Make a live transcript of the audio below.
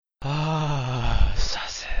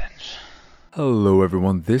Hello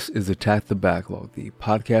everyone, this is Attack the Backlog, the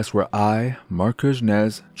podcast where I, Mark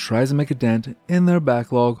Kuznez, tries to make a dent in their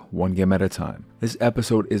backlog one game at a time. This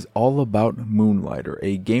episode is all about Moonlighter,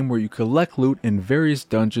 a game where you collect loot in various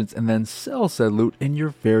dungeons and then sell said loot in your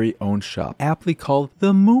very own shop, aptly called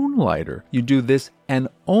the Moonlighter. You do this and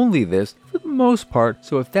only this for the most part,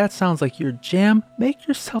 so if that sounds like your jam, make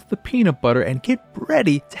yourself the peanut butter and get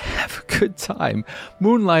ready to have a good time.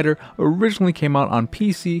 Moonlighter originally came out on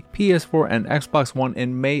PC, PS4, and Xbox One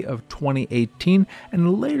in May of 2018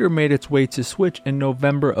 and later made its way to Switch in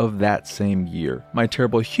November of that same year. My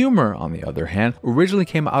terrible humor, on the other hand, originally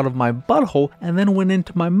came out of my butthole and then went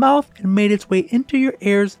into my mouth and made its way into your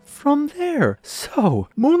ears from there. So,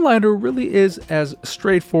 Moonlighter really is as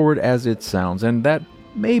straightforward as it sounds, and that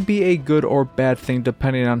may be a good or bad thing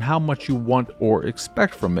depending on how much you want or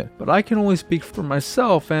expect from it. But I can only speak for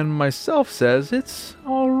myself, and myself says it's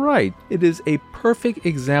alright. It is a perfect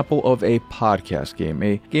example of a podcast game,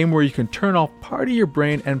 a game where you can turn off part of your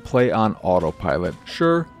brain and play on autopilot.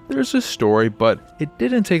 Sure, there's a story, but it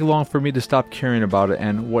didn't take long for me to stop caring about it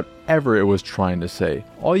and whatever it was trying to say.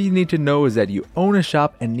 All you need to know is that you own a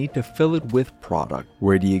shop and need to fill it with product.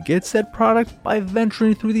 Where do you get said product? By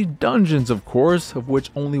venturing through the dungeons, of course, of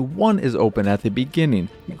which only one is open at the beginning.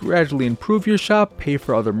 You gradually improve your shop, pay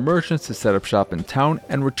for other merchants to set up shop in town,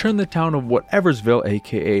 and return the town of Whateversville,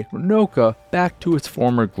 aka Renoka, back to its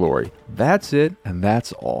former glory. That's it, and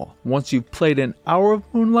that's all. Once you've played an hour of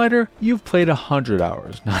Moonlighter, you've played 100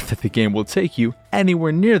 hours. Not that the game will take you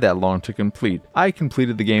anywhere near that long to complete. I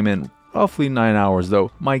completed the game in roughly 9 hours,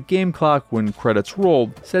 though my game clock when credits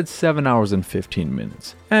rolled said 7 hours and 15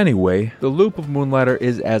 minutes. Anyway, the loop of Moonlighter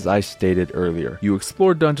is as I stated earlier. You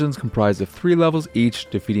explore dungeons comprised of 3 levels each,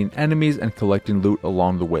 defeating enemies and collecting loot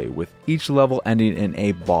along the way, with each level ending in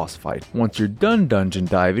a boss fight. Once you're done dungeon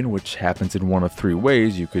diving, which happens in one of 3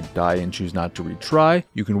 ways, you could die and choose not to retry,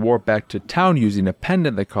 you can warp back to town using a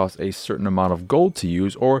pendant that costs a certain amount of gold to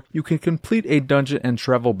use, or you can complete a dungeon and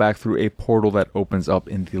travel back through a portal that opens up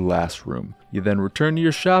in the last room. You then return to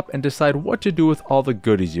your shop and decide what to do with all the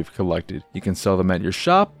goodies you've collected. You can sell them at your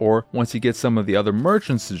shop, or once you get some of the other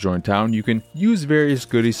merchants to join town, you can use various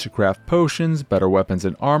goodies to craft potions, better weapons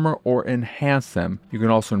and armor, or enhance them. You can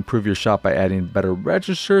also improve your shop by adding better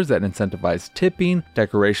registers that incentivize tipping,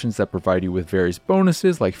 decorations that provide you with various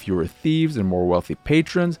bonuses like fewer thieves and more wealthy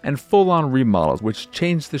patrons, and full-on remodels which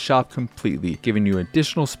change the shop completely, giving you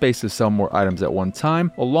additional space to sell more items at one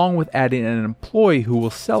time, along with adding an employee who will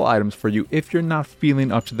sell items for you if you're not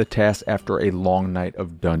feeling up to the task after a long night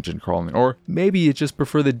of dungeon crawling. Or maybe you just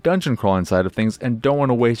prefer the dungeon crawling side of things and don't want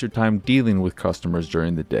to waste your time dealing with customers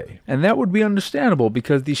during the day. And that would be understandable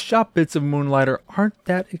because the shop bits of Moonlighter aren't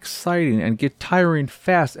that exciting and get tiring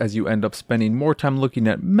fast as you end up spending more time looking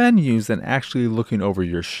at menus than actually looking over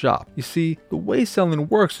your shop. You see, the way selling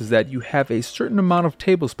works is that you have a certain amount of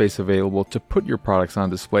table space available to put your products on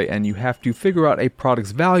display, and you have to figure out a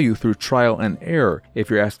product's value through trial and error. If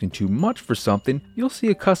you're asking too much for something, you'll see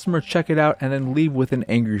a customer check it out and then leave with an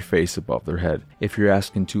angry face above their head. If you're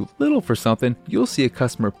asking too little for something, you'll see a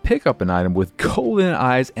customer pick up an item with golden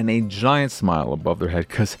eyes and a giant smile above their head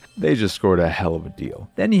because they just scored a hell of a deal.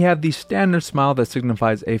 Then you have the standard smile that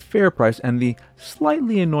signifies a fair price and the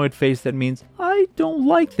slightly annoyed face that means, I don't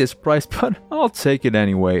like this price, but I'll take it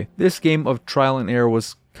anyway. This game of trial and error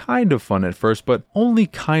was kind of fun at first, but only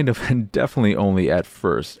kind of and definitely only at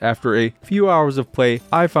first. After a few hours of play,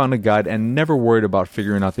 I found a guide and never worried about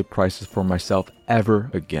figuring out the prices for myself ever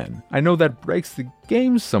again. I know that breaks the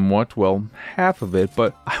game somewhat, well, half of it,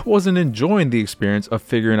 but I wasn't enjoying the experience of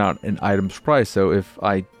figuring out an item's price, so if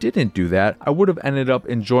I didn't do that, I would have ended up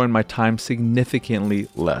enjoying my time significantly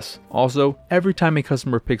less. Also, every time a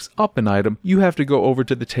customer picks up an item, you have to go over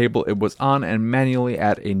to the table it was on and manually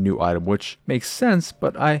add a new item, which makes sense,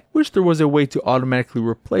 but I wish there was a way to automatically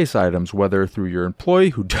replace items, whether through your employee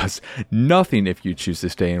who does nothing if you choose to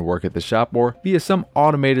stay and work at the shop, or via some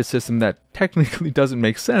automated system that technically doesn't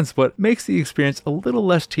make sense, but makes the experience a little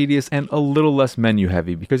less tedious and a little less menu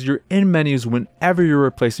heavy because you're in menus whenever you're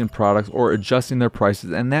replacing products or adjusting their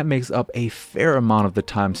prices, and that makes up a fair amount of the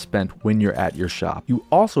time spent when you're at your shop. You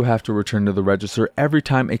also have to return to the register every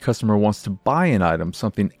time a customer wants to buy an item,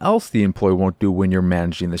 something else the employee won't do when you're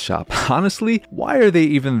managing the shop. Honestly, why are they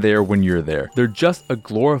even there when you're there? They're just a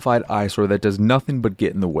glorified eyesore that does nothing but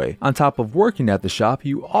get in the way. On top of working at the shop,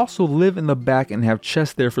 you also live in the back and have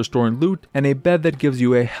chests there for storing loot loot, and a bed that gives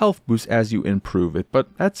you a health boost as you improve it. But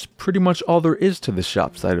that's pretty much all there is to the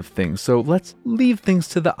shop side of things, so let's leave things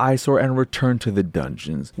to the eyesore and return to the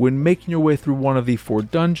dungeons. When making your way through one of the 4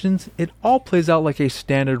 dungeons, it all plays out like a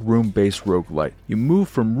standard room-based roguelite. You move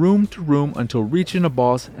from room to room until reaching a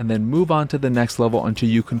boss, and then move on to the next level until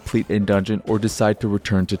you complete a dungeon or decide to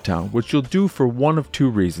return to town, which you'll do for one of 2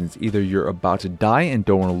 reasons. Either you're about to die and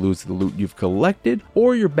don't want to lose the loot you've collected,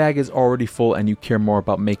 or your bag is already full and you care more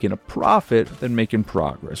about making a profit than making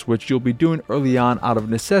progress, which you'll be doing early on out of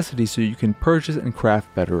necessity so you can purchase and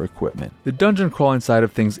craft better equipment. The dungeon crawling side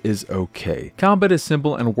of things is okay. Combat is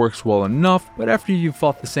simple and works well enough, but after you've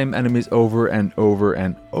fought the same enemies over and over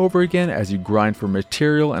and over again as you grind for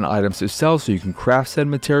material and items to sell so you can craft said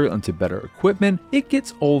material into better equipment, it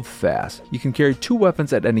gets old fast. You can carry 2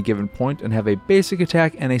 weapons at any given point and have a basic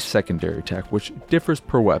attack and a secondary attack, which differs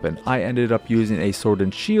per weapon. I ended up using a sword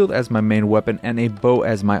and shield as my main weapon and a bow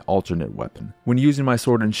as my alternate weapon. When using my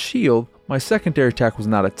sword and shield, my secondary attack was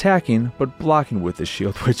not attacking, but blocking with the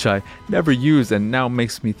shield, which I never used and now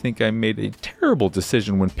makes me think I made a terrible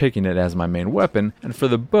decision when picking it as my main weapon. And for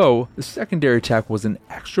the bow, the secondary attack was an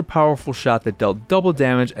extra powerful shot that dealt double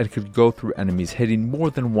damage and could go through enemies, hitting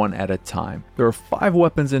more than one at a time. There are 5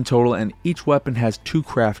 weapons in total, and each weapon has 2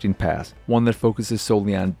 crafting paths, one that focuses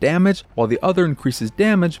solely on damage, while the other increases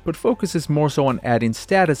damage, but focuses more so on adding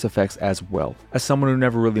status effects as well. As someone who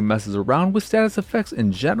never really messes around with status effects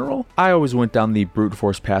in general, I always went down the brute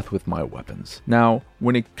force path with my weapons. Now,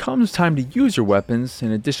 when it comes time to use your weapons,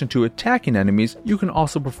 in addition to attacking enemies, you can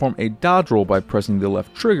also perform a dodge roll by pressing the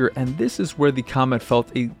left trigger, and this is where the combat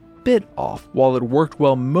felt a bit off. While it worked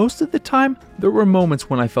well most of the time, there were moments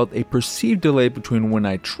when I felt a perceived delay between when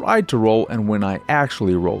I tried to roll and when I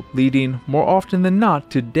actually rolled, leading, more often than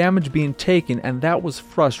not, to damage being taken, and that was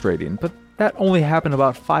frustrating. But that only happened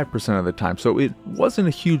about 5% of the time, so it wasn't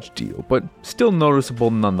a huge deal, but still noticeable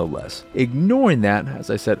nonetheless. Ignoring that, as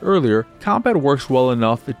I said earlier, combat works well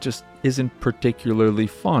enough, it just isn't particularly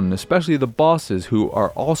fun, especially the bosses, who are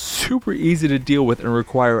all super easy to deal with and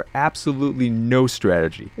require absolutely no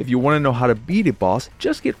strategy. If you want to know how to beat a boss,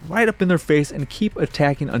 just get right up in their face and keep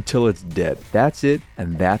attacking until it's dead. That's it,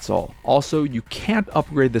 and that's all. Also, you can't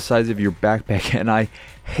upgrade the size of your backpack, and I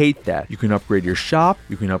hate that. You can upgrade your shop,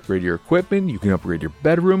 you can upgrade your equipment, you can upgrade your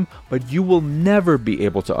bedroom, but you will never be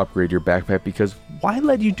able to upgrade your backpack, because why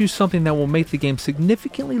let you do something that will make the game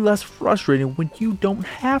significantly less frustrating when you don't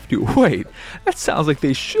have to? Wait, that sounds like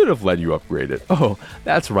they should have let you upgrade it. Oh,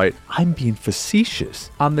 that's right, I'm being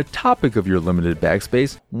facetious. On the topic of your limited bag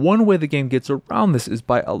space, one way the game gets around this is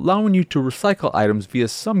by allowing you to recycle items via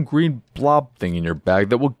some green blob thing in your bag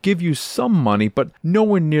that will give you some money, but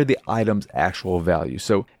nowhere near the item's actual value.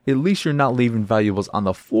 So at least you're not leaving valuables on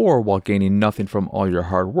the floor while gaining nothing from all your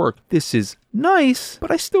hard work. This is nice,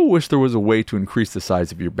 but I still wish there was a way to increase the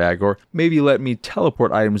size of your bag, or maybe let me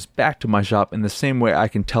teleport items back to my shop in the same way I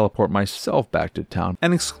can teleport myself back to town,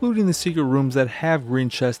 and excluding the secret rooms that have green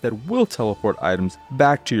chests that will teleport items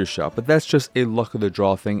back to your shop. But that's just a luck of the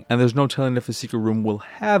draw thing, and there's no telling if a secret room will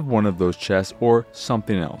have one of those chests or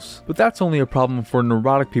something else. But that's only a problem for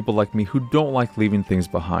neurotic people like me who don't like leaving things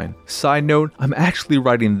behind. Side note, I'm actually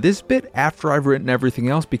writing this bit after I've written everything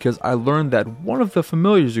else, because I learned that one of the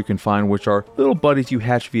familiars you can find, which are little buddies you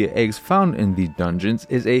hatch via eggs found in the dungeons,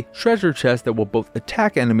 is a treasure chest that will both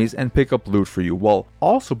attack enemies and pick up loot for you, while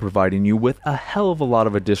also providing you with a hell of a lot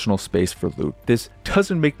of additional space for loot. This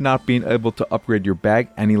doesn't make not being able to upgrade your bag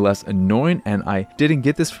any less annoying, and I didn't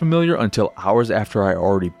get this familiar until hours after I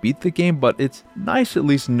already beat the game, but it's nice at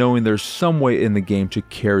least knowing there's some way in the game to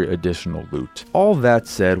carry additional loot. All that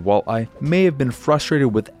said, while I may have been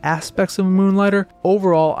frustrated with aspects of Moonlighter,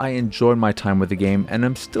 overall I enjoyed my time with the game, and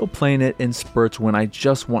I'm still playing it in spurts when I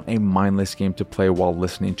just want a mindless game to play while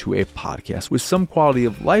listening to a podcast. With some quality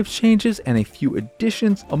of life changes and a few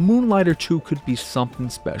additions, a Moonlighter 2 could be something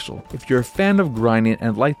special. If you're a fan of grinding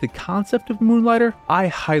and like the concept of Moonlighter, I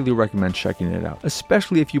highly recommend checking it out,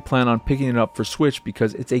 especially if you plan on picking it up for Switch,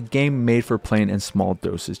 because it's a game made for playing in small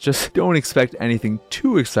doses. Just don't expect anything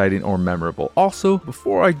too exciting or memorable. Also,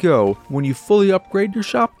 before I go, when you fully upgrade your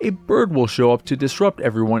shop, a bird will show up to disrupt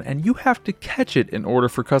everyone, and you have to catch it in order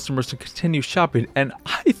for customers to continue shopping, and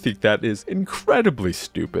I think that is incredibly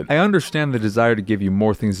stupid. I understand the desire to give you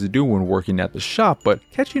more things to do when working at the shop, but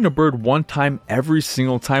catching a bird one time every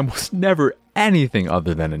single time was never anything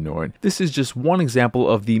other than annoying. This is just one example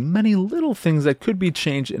of the many little things that could be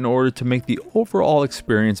changed in order to make the overall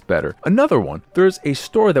experience better. Another one, there's a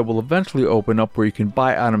store that will eventually open up where you can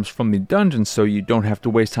buy items from the dungeons so you don't have to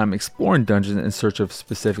waste time exploring dungeons in search of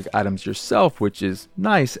specific items yourself, which is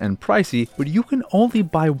nice and pricey, but you can only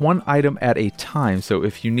buy one item at a time. So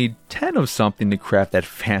if you need 10 of something to craft that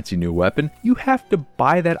fancy new weapon, you have to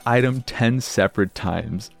buy that item 10 separate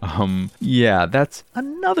times. Yeah, that's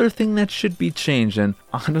another thing that should be changed, and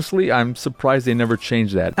honestly, I'm surprised they never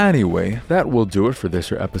changed that. Anyway, that will do it for this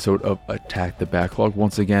here episode of Attack the Backlog.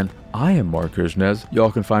 Once again, I am Marcus Nez.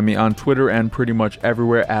 Y'all can find me on Twitter and pretty much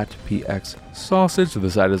everywhere at PXSausage. The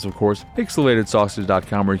site is, of course,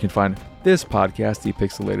 pixelatedsausage.com, where you can find this podcast, the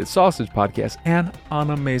Pixelated Sausage Podcast, and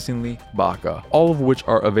Unamazingly Baka, all of which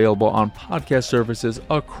are available on podcast services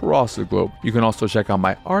across the globe. You can also check out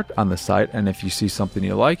my art on the site, and if you see something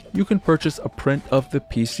you like, you can purchase a print of the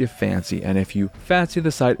piece you fancy. And if you fancy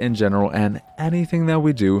the site in general and anything that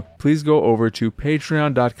we do, please go over to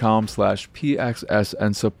patreon.com/PXS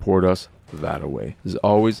and support us that away. As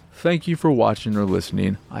always, thank you for watching or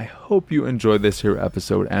listening. I hope you enjoyed this here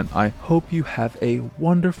episode, and I hope you have a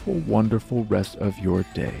wonderful, wonderful rest of your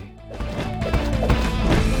day.